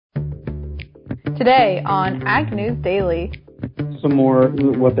Today on Ag News Daily. Some more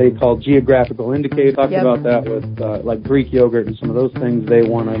what they call geographical indicators. Talked about that with like Greek yogurt and some of those things. They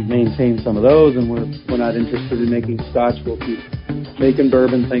want to maintain some of those, and we're not interested in making scotch. We'll keep making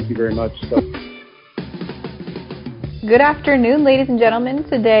bourbon. Thank you very much. So. Good afternoon, ladies and gentlemen.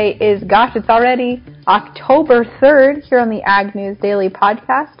 Today is, it's already October 3rd here on the Ag News Daily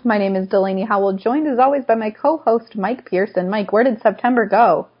podcast. My name is Delaney Howell, joined as always by my co-host Mike Pearson. Mike, where did September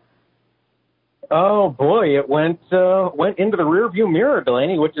go? Oh boy, it went into the rearview mirror,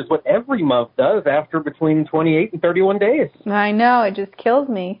 Delaney, which is what every month does after between 28 and 31 days. I know, it just kills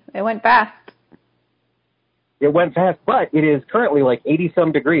me. It went fast. It went fast, but it is currently like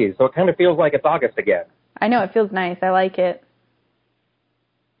 80-some degrees, so it kind of feels like it's August again. I know, it feels nice. I like it.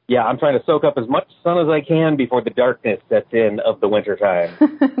 Yeah, I'm trying to soak up as much sun as I can before the darkness sets in of the wintertime.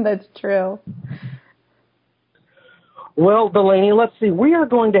 That's true. Well, Delaney, let's see. We are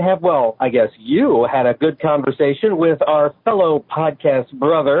going to have, I guess you had a good conversation with our fellow podcast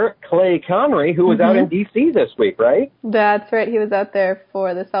brother, Clay Conry, who was out in D.C. this week, right? That's right. He was out there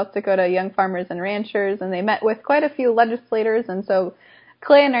for the South Dakota Young Farmers and Ranchers, and they met with quite a few legislators. And so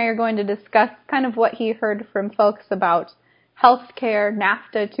Clay and I are going to discuss kind of what he heard from folks about healthcare,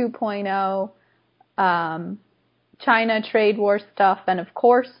 NAFTA 2.0, China trade war stuff, and, of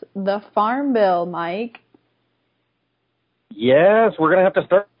course, the Farm Bill, Mike. Yes, we're going to have to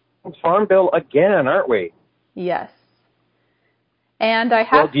start the Farm Bill again, aren't we? Yes. And I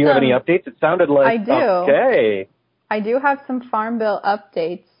have do you have any updates? It sounded like... I do. Okay. I do have some Farm Bill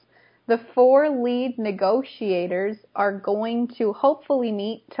updates. The 4 lead negotiators are going to hopefully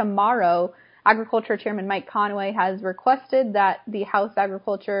meet tomorrow. Agriculture Chairman Mike Conway has requested that the House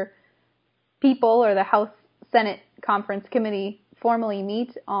Agriculture people or the House Senate Conference Committee formally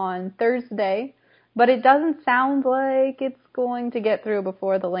meet on Thursday. But it doesn't sound like it's going to get through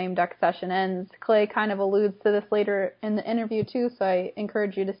before the lame duck session ends. Clay kind of alludes to this later in the interview too, so I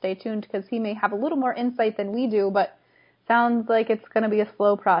encourage you to stay tuned because he may have a little more insight than we do, but sounds like it's going to be a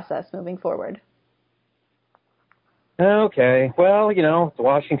slow process moving forward. Okay. Well, it's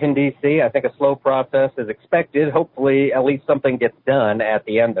Washington, D.C. I think a slow process is expected. Hopefully, at least something gets done at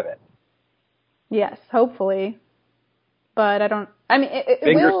the end of it. Yes, hopefully. But it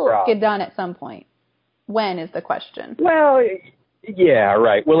will get done at some point. When is the question? Well, yeah,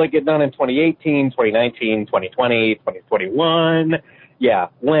 right. Will it get done in 2018, 2019, 2020, 2021? Yeah,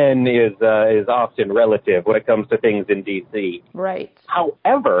 when is often relative when it comes to things in D.C. Right.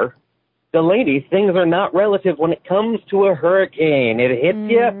 However, Delaney, things are not relative when it comes to a hurricane. It hits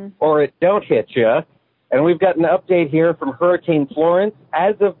you or it don't hit you. And we've got an update here from Hurricane Florence.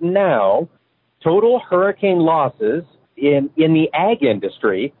 As of now, total hurricane losses in the ag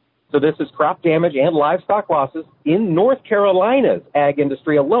industry, so this is crop damage and livestock losses, in North Carolina's ag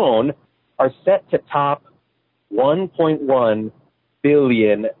industry alone are set to top $1.1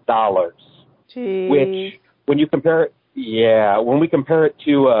 billion. Jeez. Which, when we compare it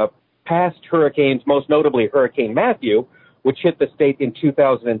to past hurricanes, most notably Hurricane Matthew, which hit the state in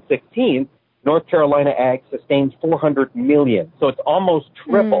 2016, North Carolina ag sustained $400 million. So it's almost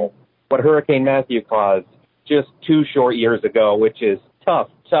triple what Hurricane Matthew caused just 2 short years ago, which is tough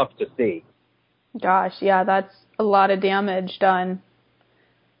to see. Gosh, yeah, that's a lot of damage done.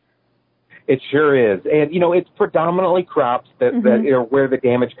 It sure is. And, it's predominantly crops that are where the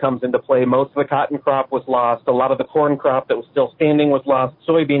damage comes into play. Most of the cotton crop was lost. A lot of the corn crop that was still standing was lost.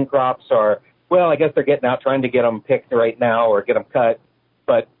 Soybean crops are, I guess they're getting out trying to get them picked right now or get them cut.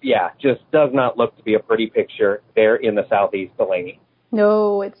 But, yeah, just does not look to be a pretty picture there in the southeast, Delaney.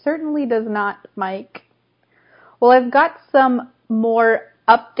 No, it certainly does not, Mike. Well, I've got some more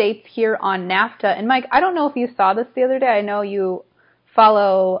updates here on NAFTA. And Mike, I don't know if you saw this the other day. I know you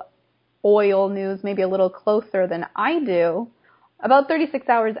follow oil news maybe a little closer than I do. About 36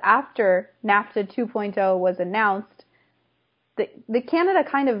 hours after NAFTA 2.0 was announced, the Canada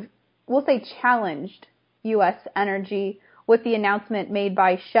kind of, we'll say, challenged U.S. energy with the announcement made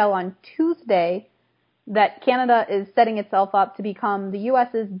by Shell on Tuesday that Canada is setting itself up to become the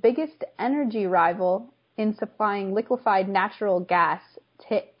U.S.'s biggest energy rival in supplying liquefied natural gas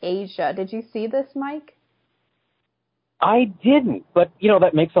to Asia. Did you see this, Mike? I didn't, but,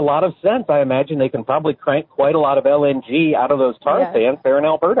 that makes a lot of sense. I imagine they can probably crank quite a lot of LNG out of those tar sands there in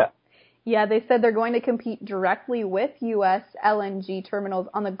Alberta. Yeah, they said they're going to compete directly with U.S. LNG terminals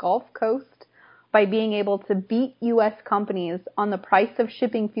on the Gulf Coast by being able to beat U.S. companies on the price of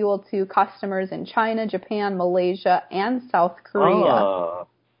shipping fuel to customers in China, Japan, Malaysia, and South Korea.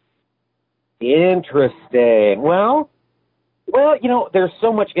 Interesting. Well, there's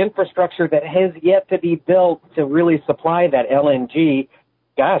so much infrastructure that has yet to be built to really supply that LNG.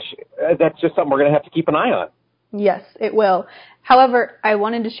 gosh, that's just something we're going to have to keep an eye on. Yes, it will. However, I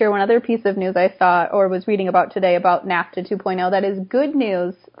wanted to share one other piece of news I saw or was reading about today about NAFTA 2.0 that is good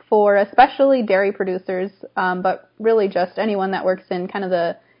news for especially dairy producers, but really just anyone that works in kind of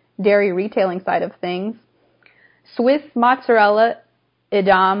the dairy retailing side of things. Swiss mozzarella,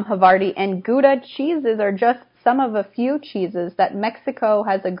 Edam, Havarti, and Gouda cheeses are just some of a few cheeses that Mexico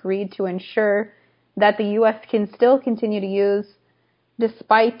has agreed to ensure that the U.S. can still continue to use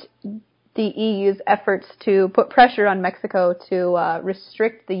despite the EU's efforts to put pressure on Mexico to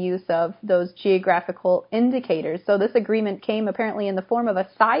restrict the use of those geographical indicators. So this agreement came apparently in the form of a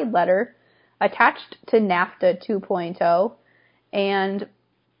side letter attached to NAFTA 2.0, and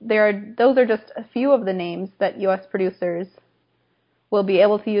those are just a few of the names that U.S. producers will be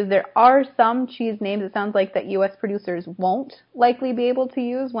able to use. There are some cheese names it sounds like that U.S. producers won't likely be able to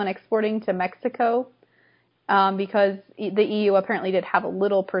use when exporting to Mexico, because the EU apparently did have a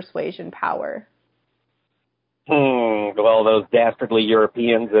little persuasion power. Well, those dastardly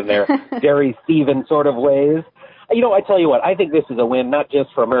Europeans and their dairy thieving sort of ways. You know, I tell you what, I think this is a win not just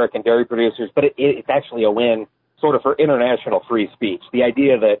for American dairy producers, but it's actually a win sort of for international free speech. The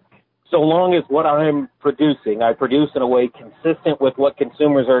idea that so long as what I'm producing, I produce in a way consistent with what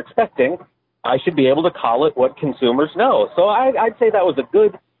consumers are expecting, I should be able to call it what consumers know. So I'd say that was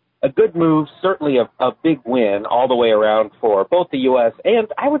a good move, certainly a big win all the way around for both the U.S. and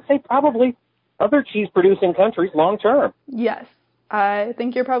I would say probably other cheese-producing countries long term. Yes, I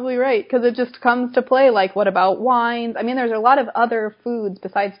think you're probably right, because it just comes to play, like, what about wines? I mean, there's a lot of other foods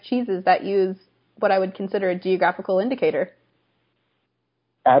besides cheeses that use what I would consider a geographical indicator.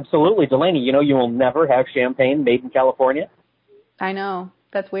 Absolutely. Delaney, you know you will never have champagne made in California? I know.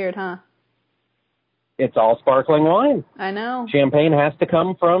 That's weird, huh? It's all sparkling wine. I know. Champagne has to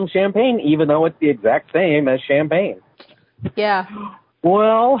come from Champagne, even though it's the exact same as champagne. Yeah.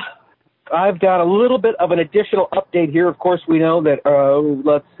 Well, I've got a little bit of an additional update here. Of course, we know that,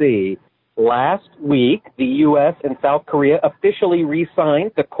 let's see, last week, the U.S. and South Korea officially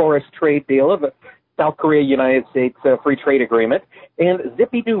re-signed the Chorus trade deal of the South Korea-United States Free Trade Agreement. And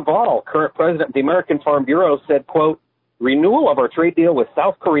Zippy Duvall, current president of the American Farm Bureau, said, quote, renewal of our trade deal with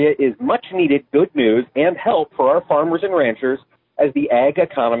South Korea is much needed good news and help for our farmers and ranchers as the ag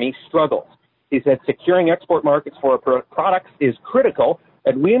economy struggles. He said securing export markets for our products is critical,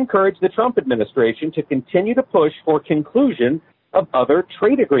 and we encourage the Trump administration to continue to push for conclusion of other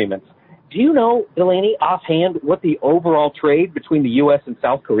trade agreements. Do you know, Delaney, offhand, what the overall trade between the U.S. and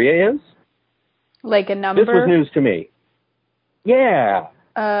South Korea is? Like a number? This was news to me. Yeah.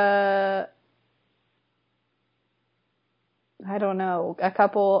 I don't know, a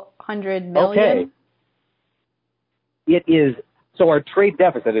couple $100 million? Okay. It is, so our trade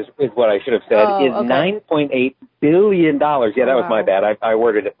deficit is what I should have said, is $9.8 billion. Yeah, that was my bad. I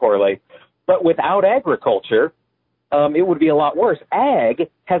worded it poorly. But without agriculture, it would be a lot worse. Ag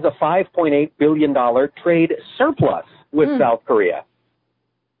has a $5.8 billion trade surplus with South Korea.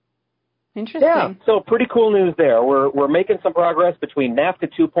 Interesting. Yeah, so pretty cool news there. We're making some progress between NAFTA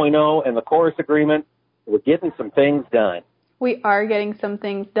 2.0 and the Chorus Agreement. We're getting some things done. We are getting some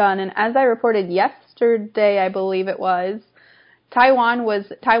things done. And as I reported yesterday, I believe it was, Taiwan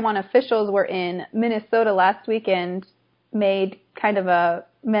officials were in Minnesota last weekend, made kind of a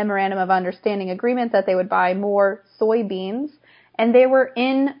memorandum of understanding agreement that they would buy more soybeans. And they were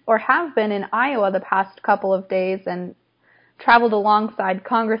in, or have been in Iowa the past couple of days and traveled alongside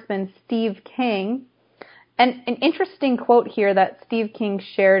Congressman Steve King. And an interesting quote here that Steve King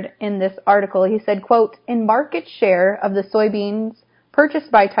shared in this article, he said, quote, in market share of the soybeans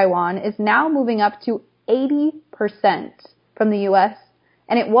purchased by Taiwan is now moving up to 80% from the U.S.,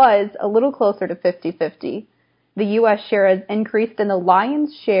 and it was a little closer to 50-50. The U.S. share has increased, and the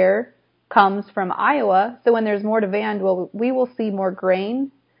lion's share comes from Iowa, so when there's more demand, well, we will see more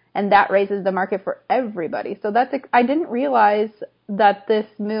grain, and that raises the market for everybody. So I didn't realize that this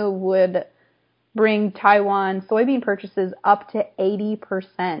move would bring Taiwan soybean purchases up to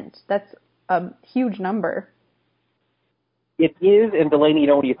 80%. That's a huge number. It is, and Delaney, you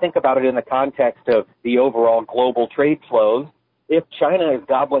know, when you think about it in the context of the overall global trade flows, if China is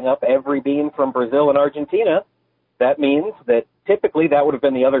gobbling up every bean from Brazil and Argentina, that means that typically that would have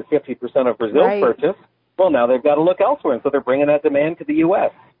been the other 50% of Brazil's purchase. Well, now they've got to look elsewhere, and so they're bringing that demand to the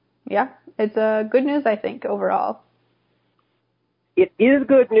U.S. Yeah, it's good news, I think, overall. It is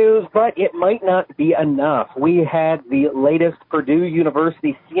good news, but it might not be enough. We had the latest Purdue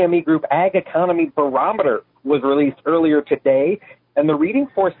University CME Group Ag Economy Barometer was released earlier today, and the reading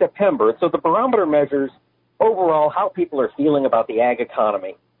for September, so the barometer measures overall how people are feeling about the ag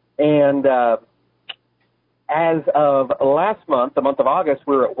economy. And as of last month, the month of August,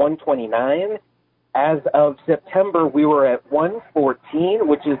 we were at 129. As of September, we were at 114,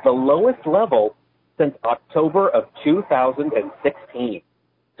 which is the lowest level since October of 2016.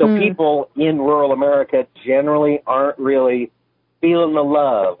 So people in rural America generally aren't really feeling the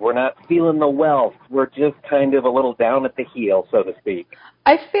love. We're not feeling the wealth. We're just kind of a little down at the heel, so to speak.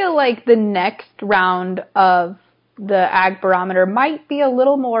 I feel like the next round of the ag barometer might be a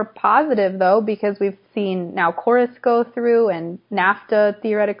little more positive, though, because we've seen now Chorus go through and NAFTA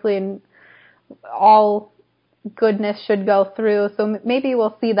theoretically and all goodness should go through. So maybe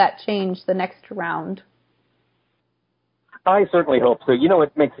we'll see that change the next round. I certainly hope so. You know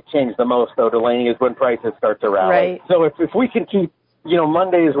what makes it change the most, though, Delaney, is when prices start to rally. Right. So if we can keep,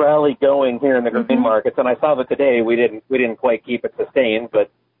 Monday's rally going here in the grain markets, and I saw that today we didn't quite keep it sustained, but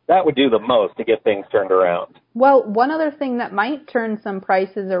that would do the most to get things turned around. Well, one other thing that might turn some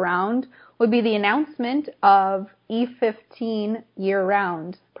prices around would be the announcement of E15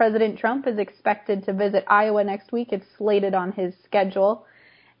 year-round. President Trump is expected to visit Iowa next week. It's slated on his schedule.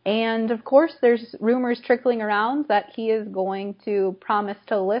 And, of course, there's rumors trickling around that he is going to promise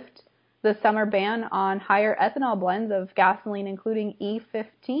to lift the summer ban on higher ethanol blends of gasoline, including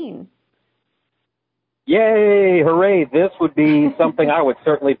E15. Yay! Hooray! This would be something I would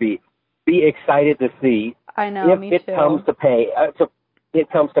certainly be excited to see. I know, me too. If it comes to it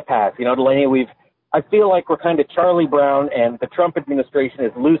comes to pass. Delaney, I feel like we're kind of Charlie Brown, and the Trump administration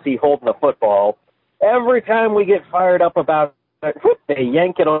is Lucy holding the football. Every time we get fired up about it, they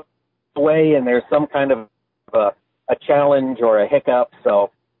yank it away, and there's some kind of a challenge or a hiccup.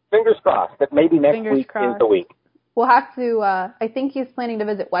 So fingers crossed that maybe next week is the week. We'll have to, I think he's planning to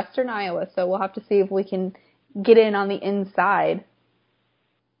visit Western Iowa, so we'll have to see if we can get in on the inside.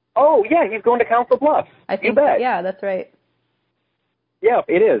 Oh, yeah, he's going to Council Bluffs. I think, you bet. Yeah, that's right. Yeah,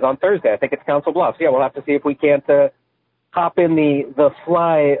 it is, on Thursday. I think it's Council Bluffs. Yeah, we'll have to see if we can't hop in the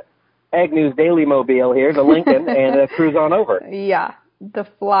Fly Ag News Daily Mobile here, the Lincoln, and cruise on over. Yeah, the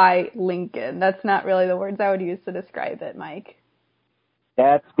Fly Lincoln. That's not really the words I would use to describe it, Mike.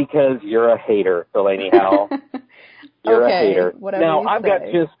 That's because you're a hater, Delaney Howell. You're a hater. Now, I've got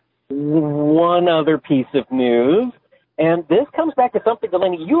just one other piece of news, and this comes back to something,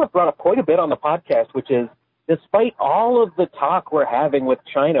 Delaney, you have brought up quite a bit on the podcast, which is, despite all of the talk we're having with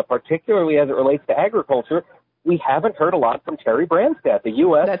China, particularly as it relates to agriculture, we haven't heard a lot from Terry Brandstad, the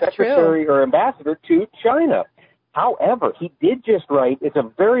U.S. Secretary or Ambassador to China. However, he did just write, it's a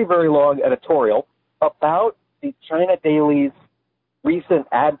very, very long editorial about the China Daily's recent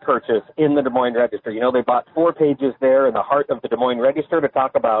ad purchase in the Des Moines Register. They bought 4 pages there in the heart of the Des Moines Register to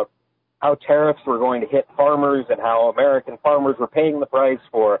talk about how tariffs were going to hit farmers and how American farmers were paying the price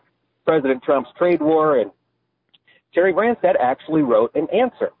for President Trump's trade war. And Terry Brandstad actually wrote an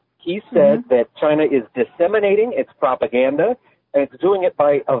answer. He said that China is disseminating its propaganda, and it's doing it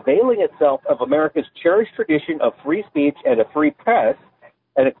by availing itself of America's cherished tradition of free speech and a free press,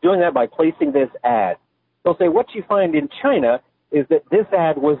 and it's doing that by placing this ad. They'll say what you find in China is that this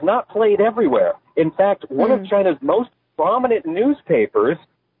ad was not played everywhere. In fact, one of China's most prominent newspapers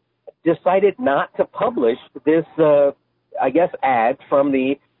decided not to publish this, ad from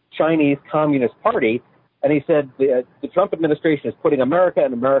the Chinese Communist Party. And he said the Trump administration is putting America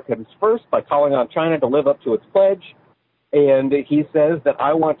and Americans first by calling on China to live up to its pledge. And he says that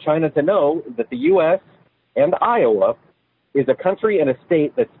I want China to know that the U.S. and Iowa is a country and a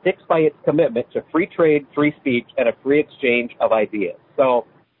state that sticks by its commitment to free trade, free speech, and a free exchange of ideas. So,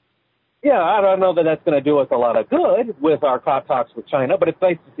 yeah, I don't know that that's going to do us a lot of good with our talks with China, but it's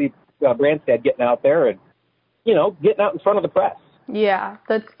nice to see Brandstad getting out there and, getting out in front of the press. Yeah,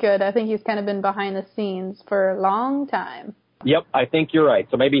 that's good. I think he's kind of been behind the scenes for a long time. Yep, I think you're right.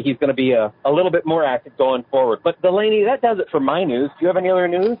 So maybe he's going to be a little bit more active going forward. But, Delaney, that does it for my news. Do you have any other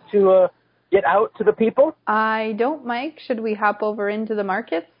news to get out to the people? I don't, Mike. Should we hop over into the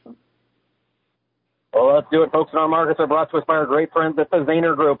markets? Well, let's do it, folks. And our markets are brought to us by our great friends at the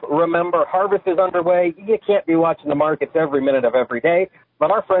Zaner Group. Remember, harvest is underway. You can't be watching the markets every minute of every day,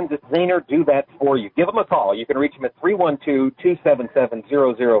 but our friends at Zaner do that for you. Give them a call. You can reach them at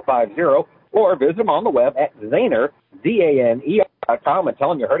 312-277-0050 or visit them on the web at Zaner, ZANER.com, and tell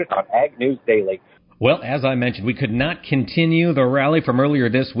them you heard it on Ag News Daily. Well, as I mentioned, we could not continue the rally from earlier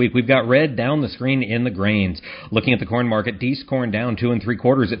this week. We've got red down the screen in the grains. Looking at the corn market, Dees corn down 2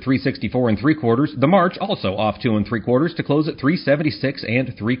 3/4 at 364 3/4. The March also off 2 3/4 to close at 376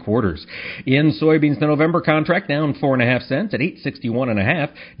 3/4. In soybeans, the November contract down 4.5 cents at 861 1/2.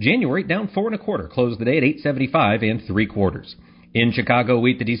 January down 4 1/4, closed the day at 875 3/4. In Chicago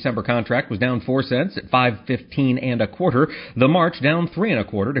wheat, the December contract was down 4 cents at 5.15 1/4. The March down 3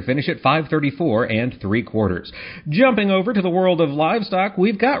 1/4 to finish at 5.34 3/4. Jumping over to the world of livestock,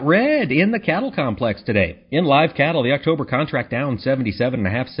 we've got red in the cattle complex today. In live cattle, the October contract down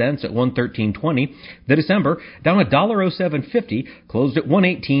 77.5 cents at 113.20. The December down $1.0750, closed at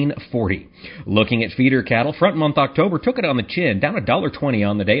 118.40. Looking at feeder cattle, front month October took it on the chin, down $1.20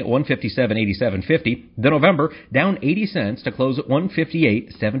 on the day at 157.8750. The November down 80 cents to close at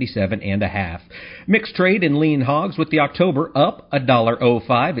 158.77 1/2. Mixed trade in lean hogs with the October up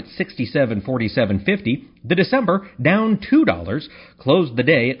 $1.05 at 67.4750. The December down $2, closed the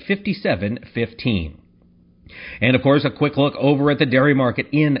day at 57.15. And, of course, a quick look over at the dairy market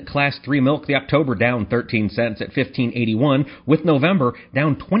in Class 3 milk. The October down 13 cents at 15.81, with November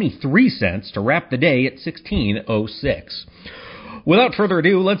down 23 cents to wrap the day at 16.06. Without further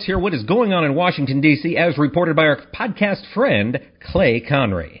ado, let's hear what is going on in Washington, D.C., as reported by our podcast friend, Clay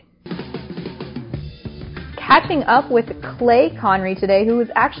Conry. Catching up with Clay Conry today, who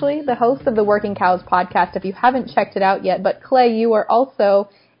is actually the host of the Working Cows podcast, if you haven't checked it out yet. But, Clay, you are also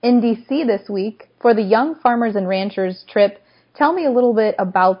in D.C. this week for the Young Farmers and Ranchers trip. Tell me a little bit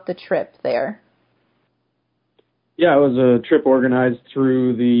about the trip there. Yeah, it was a trip organized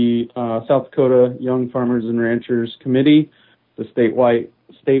through the South Dakota Young Farmers and Ranchers Committee, the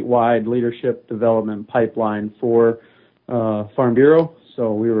statewide leadership development pipeline for Farm Bureau.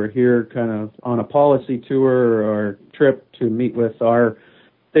 So we were here kind of on a policy tour or trip to meet with our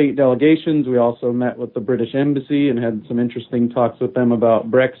state delegations. We also met with the British Embassy and had some interesting talks with them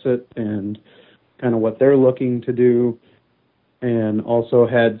about Brexit and kind of what they're looking to do. And also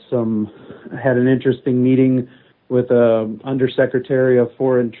had an interesting meeting with Undersecretary of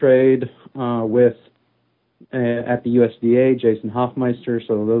Foreign Trade at the USDA, Jason Hoffmeister.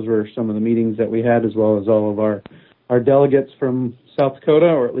 So those were some of the meetings that we had, as well as all of our delegates from South Dakota,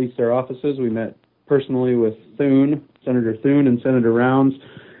 or at least their offices. We met personally with Senator Thune and Senator Rounds,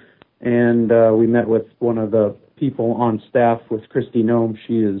 and we met with one of the people on staff with Kristi Noem.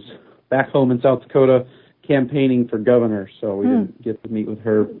 She is back home in South Dakota campaigning for governor, so we didn't get to meet with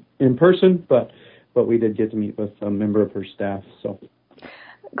her in person, but we did get to meet with a member of her staff. So,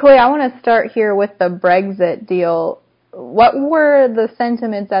 Clay, I want to start here with the Brexit deal. What were the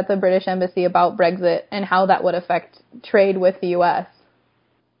sentiments at the British Embassy about Brexit and how that would affect trade with the U.S.?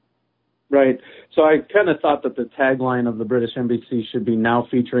 Right. So I kind of thought that the tagline of the British Embassy should be now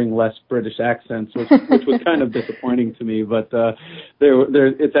featuring less British accents, which was kind of disappointing to me. But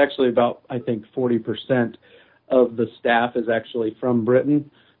it's actually about, I think, 40% of the staff is actually from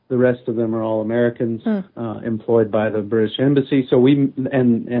Britain. The rest of them are all Americans employed by the British Embassy. So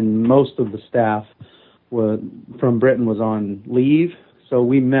and most of the staff from Britain was on leave. So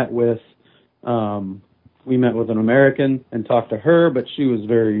we met with an American and talked to her, but she was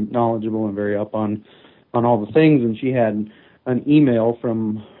very knowledgeable and very up on all the things. And she had an email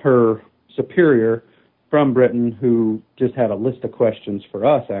from her superior from Britain who just had a list of questions for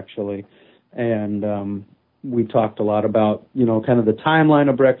us, actually. And we talked a lot about, kind of the timeline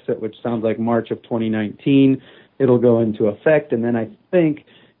of Brexit, which sounds like March of 2019. It'll go into effect. And then I think,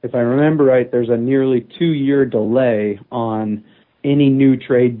 if I remember right, there's a nearly 2-year delay on any new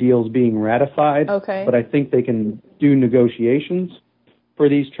trade deals being ratified. Okay. But I think they can do negotiations for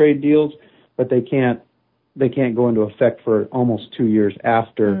these trade deals, but they can't go into effect for almost 2 years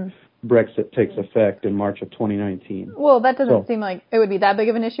after Brexit takes effect in March of 2019. Well, that doesn't seem like it would be that big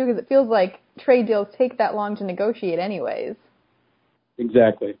of an issue, because it feels like trade deals take that long to negotiate anyways.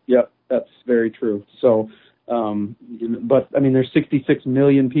 Exactly. Yep, that's very true. So, but I mean, there's 66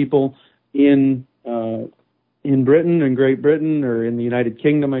 million people in Britain, in Great Britain, or in the United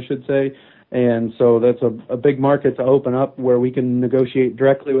Kingdom, I should say. And so that's a big market to open up where we can negotiate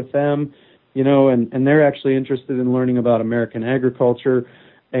directly with them, and they're actually interested in learning about American agriculture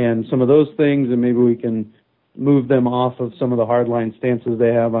and some of those things, and maybe we can move them off of some of the hardline stances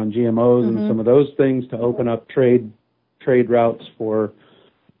they have on GMOs and some of those things to open up trade routes for,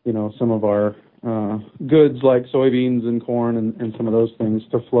 some of our goods like soybeans and corn and some of those things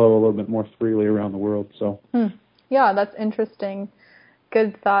to flow a little bit more freely around the world. So, yeah, that's interesting.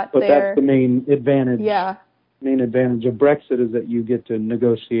 Good thought but there. But that's the main advantage. Yeah. Main advantage of Brexit is that you get to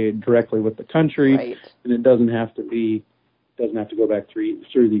negotiate directly with the country, right, and it doesn't have to go back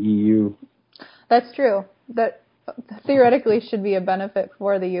through the EU. That's true. That theoretically should be a benefit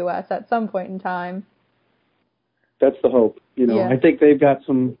for the U.S. at some point in time. That's the hope. Yeah. I think they've got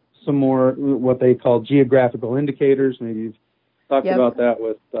some more what they call geographical indicators. Maybe you've talked about that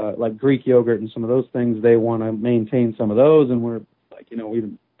with like Greek yogurt and some of those things. They want to maintain some of those, and we're like,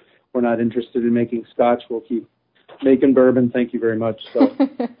 we're not interested in making Scotch. We'll keep making bourbon. Thank you very much. So,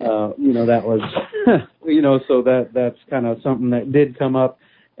 that was, so that's kind of something that did come up.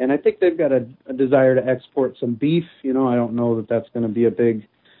 And I think they've got a desire to export some beef. I don't know that that's going to be a big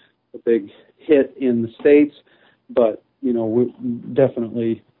hit in the States, but,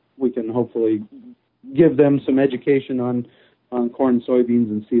 we can hopefully give them some education on corn and soybeans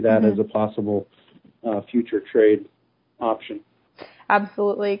and see that as a possible future trade option.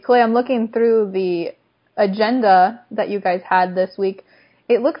 Absolutely. Clay, I'm looking through the agenda that you guys had this week.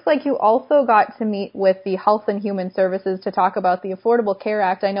 It looks like you also got to meet with the Health and Human Services to talk about the Affordable Care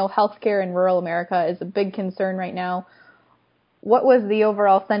Act. I know healthcare in rural America is a big concern right now. What was the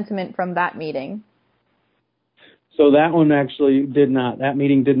overall sentiment from that meeting? So that one actually that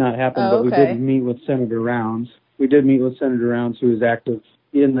meeting did not happen, but we did meet with Senator Rounds. We did meet with Senator Rounds, who is active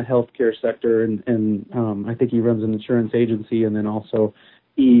in the healthcare sector, and I think he runs an insurance agency, and then also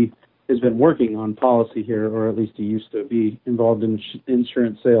he has been working on policy here, or at least he used to be involved in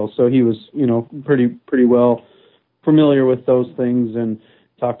insurance sales. So he was, pretty well familiar with those things, and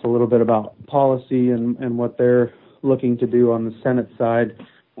talked a little bit about policy and what they're looking to do on the Senate side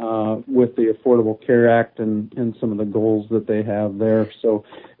with the Affordable Care Act and some of the goals that they have there. So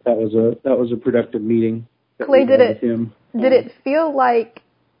that was a productive meeting. Clay, did it feel like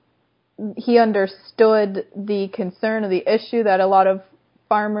he understood the concern or the issue that a lot of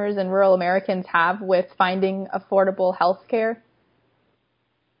farmers and rural Americans have with finding affordable health care?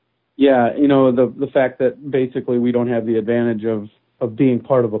 Yeah, the fact that basically we don't have the advantage of being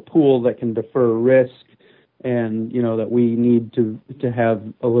part of a pool that can defer risk, and that we need to have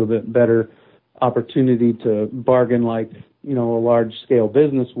a little bit better opportunity to bargain like a large scale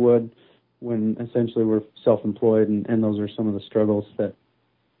business would, when essentially we're self-employed, and those are some of the struggles that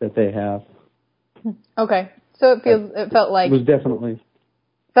they have. Okay, so it felt like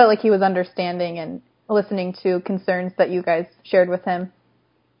he was understanding and listening to concerns that you guys shared with him.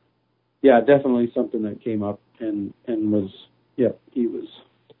 Yeah, definitely something that came up, and was, he was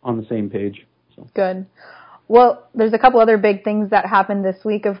on the same page. So. Good. Well, there's a couple other big things that happened this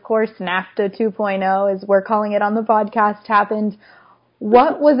week. Of course, NAFTA 2.0, as we're calling it on the podcast, happened.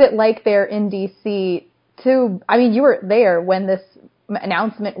 What was it like there in D.C. you were there when this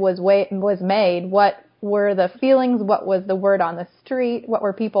announcement was made. What were the feelings? What was the word on the street? What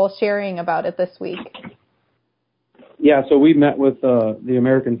were people sharing about it this week? Yeah, so we met with the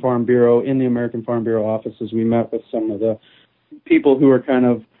American Farm Bureau. In the American Farm Bureau offices, we met with some of the people who are kind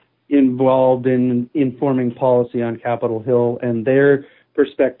of involved in informing policy on Capitol Hill, and their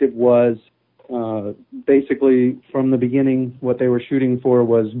perspective was basically from the beginning what they were shooting for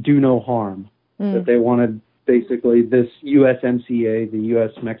was do no harm, that they wanted basically this USMCA, the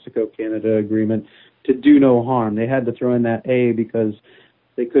U.S.-Mexico-Canada agreement, to do no harm. They had to throw in that A because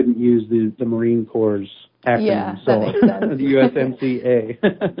they couldn't use the Marine Corps' acronym. Yeah, that makes sense. The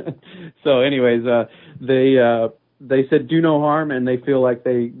USMCA. So anyways, they said do no harm, and they feel like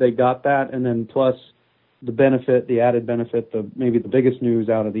they got that, and then plus the added benefit, maybe the biggest news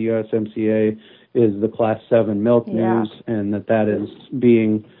out of the USMCA is the Class 7 milk news, and that is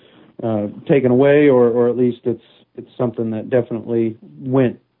being taken away, or at least it's something that definitely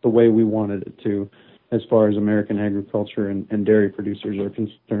went the way we wanted it to, as far as American agriculture and dairy producers are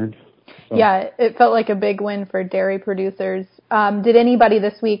concerned. So. Yeah, it felt like a big win for dairy producers. Did anybody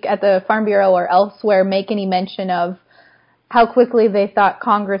this week at the Farm Bureau or elsewhere make any mention of how quickly they thought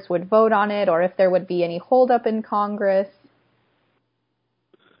Congress would vote on it, or if there would be any holdup in Congress?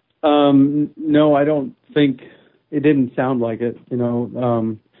 No, I don't think, it didn't sound like it.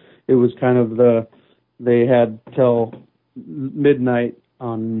 It was kind of they had till midnight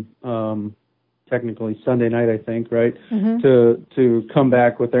on technically Sunday night, I think, right, to come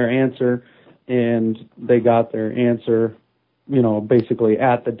back with their answer, and they got their answer, basically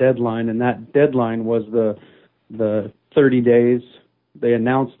at the deadline, and that deadline was the 30 days. They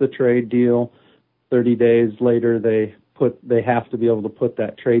announced the trade deal. 30 days later, they have to be able to put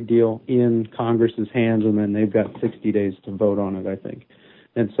that trade deal in Congress's hands, and then they've got 60 days to vote on it, I think.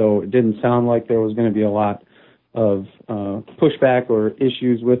 And so it didn't sound like there was going to be a lot of pushback or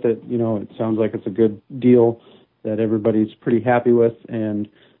issues with it. It sounds like it's a good deal that everybody's pretty happy with, and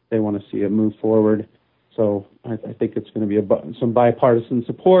they want to see it move forward. So I think it's going to be some bipartisan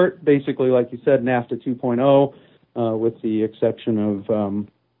support, basically, like you said, NAFTA 2.0, with the exception of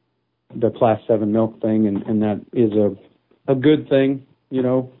the Class 7 milk thing, and that is a good thing,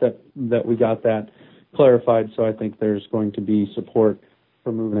 that we got that clarified. So I think there's going to be support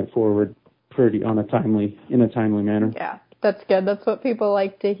for moving it forward in a timely manner. Yeah, that's good. That's what people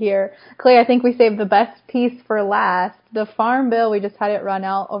like to hear. Clay, I think we saved the best piece for last. The Farm Bill, we just had it run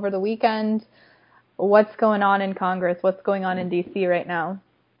out over the weekend. what's going on in Congress? What's going on in D.C. right now?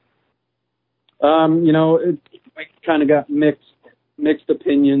 It kind of got mixed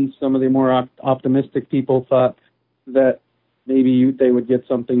opinions. Some of the more optimistic people thought that maybe they would get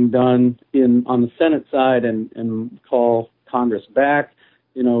something done on the Senate side and call Congress back.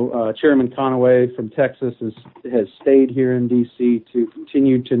 Chairman Conaway from Texas has stayed here in D.C. to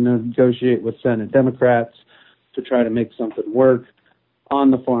continue to negotiate with Senate Democrats to try to make something work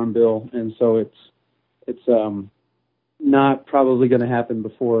on the Farm Bill, and so it's not probably going to happen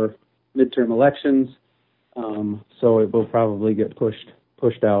before midterm elections. So it will probably get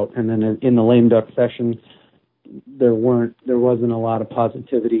pushed out, and then in the lame duck session, there wasn't a lot of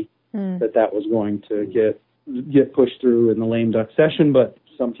positivity that was going to get pushed through in the lame duck session, but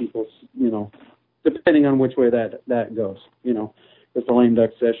some people, depending on which way that goes, if the lame duck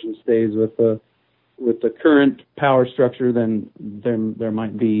session stays with the current power structure, then there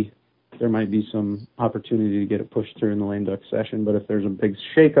might be some opportunity to get it pushed through in the lame duck session. But if there's a big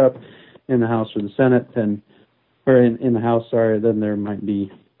shakeup in the House or the Senate, then in the House, then there might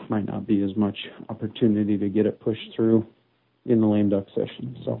not be as much opportunity to get it pushed through in the lame duck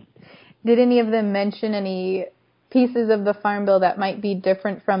session. So, did any of them mention any pieces of the Farm Bill that might be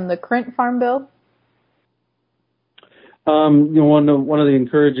different from the current Farm Bill? One of the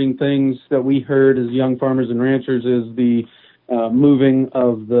encouraging things that we heard as young farmers and ranchers is the moving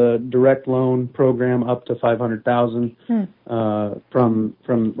of the direct loan program up to $500,000 from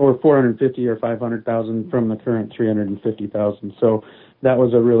or $450,000 or $500,000 from the current $350,000. So that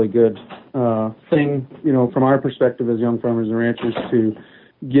was a really good thing, from our perspective as young farmers and ranchers, to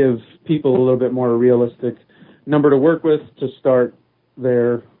give people a little bit more realistic number to work with to start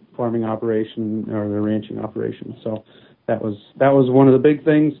their farming operation or their ranching operation. So that was one of the big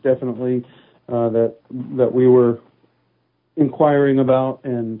things, definitely, that we were inquiring about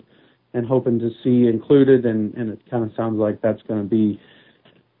and hoping to see included, and it kind of sounds like that's going to be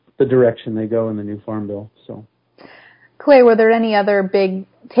the direction they go in the new Farm Bill. So, Clay, were there any other big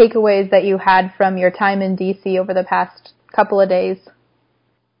takeaways that you had from your time in D.C. over the past couple of days?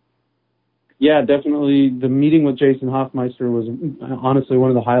 Yeah, definitely. The meeting with Jason Hoffmeister was honestly one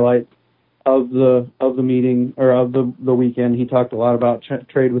of the highlights of the meeting, or of the weekend. He talked a lot about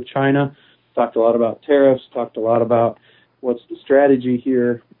trade with China, talked a lot about tariffs, talked a lot about what's the strategy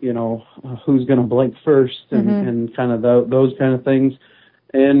here, who's going to blink first, and kind of those kind of things.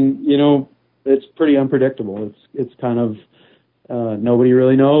 And, it's pretty unpredictable. It's kind of, nobody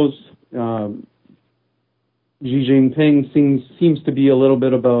really knows. Xi Jinping seems to be a little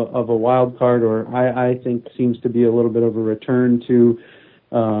bit of a wild card, or I think seems to be a little bit of a return to,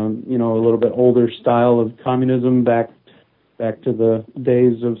 a little bit older style of communism back to the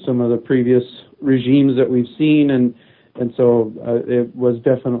days of some of the previous regimes that we've seen, and so it was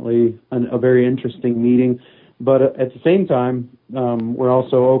definitely a very interesting meeting. But at the same time, we're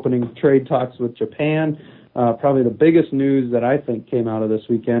also opening trade talks with Japan. Probably the biggest news that I think came out of this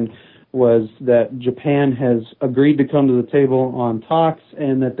weekend was that Japan has agreed to come to the table on talks,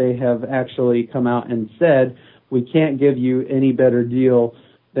 and that they have actually come out and said, we can't give you any better deal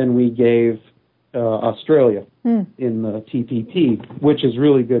than we gave Australia in the TPP, which is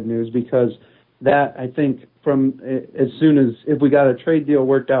really good news, because that, I think, if we got a trade deal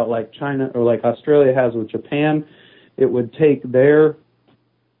worked out like China or like Australia has with Japan, it would take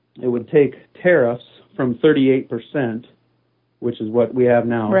tariffs from 38%, which is what we have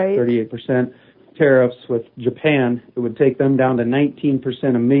now, right. 38% tariffs with Japan. It would take them down to 19%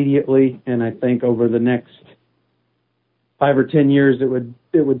 immediately, and I think over the next 5 or 10 years, it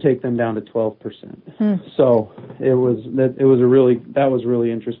would take them down to 12%. So that was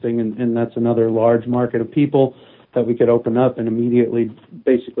really interesting, and that's another large market of people that we could open up and immediately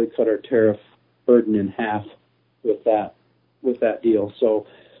basically cut our tariff burden in half with that deal. So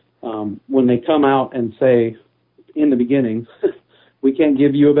when they come out and say in the beginning, we can't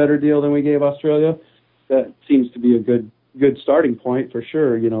give you a better deal than we gave Australia, that seems to be a good starting point for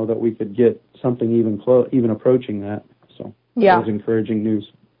sure. That we could get something even approaching that. So that was encouraging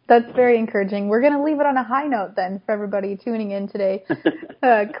news. That's very encouraging. We're going to leave it on a high note then for everybody tuning in today.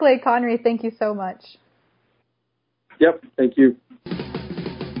 Clay Conry, thank you so much. Yep, thank you.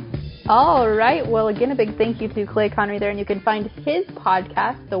 All right. Well, again, a big thank you to Clay Conry there. And you can find his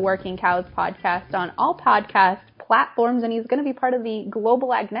podcast, the Working Cows Podcast, on all podcast platforms. And he's going to be part of the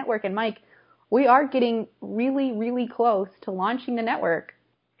Global Ag Network. And Mike, we are getting really, really close to launching the network.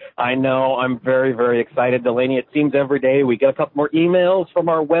 I know. I'm very, very excited, Delaney. It seems every day we get a couple more emails from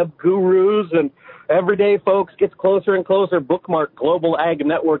our web gurus, and every day, folks, gets closer and closer. Bookmark Global Ag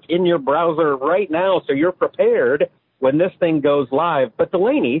Network in your browser right now so you're prepared when this thing goes live. But,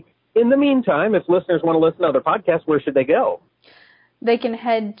 Delaney, In the meantime, if listeners want to listen to other podcasts, where should they go? They can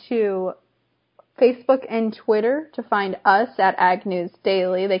head to Facebook and Twitter to find us at Ag News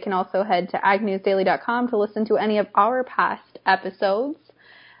Daily. They can also head to agnewsdaily.com to listen to any of our past episodes.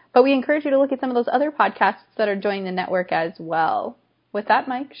 But we encourage you to look at some of those other podcasts that are joining the network as well. With that,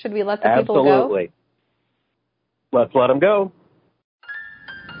 Mike, should we let the people go? Absolutely. Let's let them go.